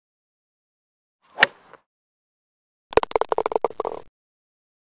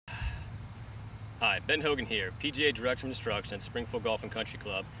Hi, Ben Hogan here, PGA Director of Instruction at Springfield Golf and Country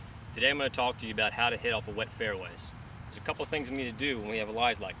Club. Today I'm going to talk to you about how to hit off of wet fairways. There's a couple of things we need to do when we have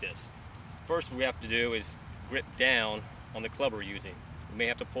lies like this. First, what we have to do is grip down on the club we're using. We may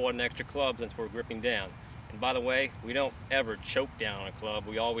have to pull out an extra club since we're gripping down. And by the way, we don't ever choke down on a club,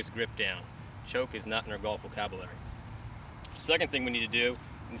 we always grip down. Choke is not in our golf vocabulary. Second thing we need to do,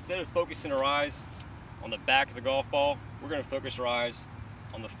 instead of focusing our eyes on the back of the golf ball, we're going to focus our eyes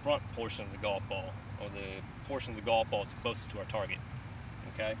on the front portion of the golf ball, or the portion of the golf ball that's closest to our target.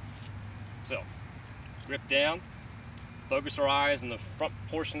 Okay? So, grip down, focus our eyes on the front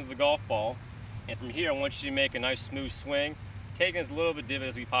portion of the golf ball, and from here I want you to make a nice smooth swing, taking as little of a divot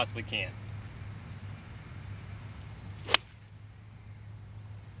as we possibly can.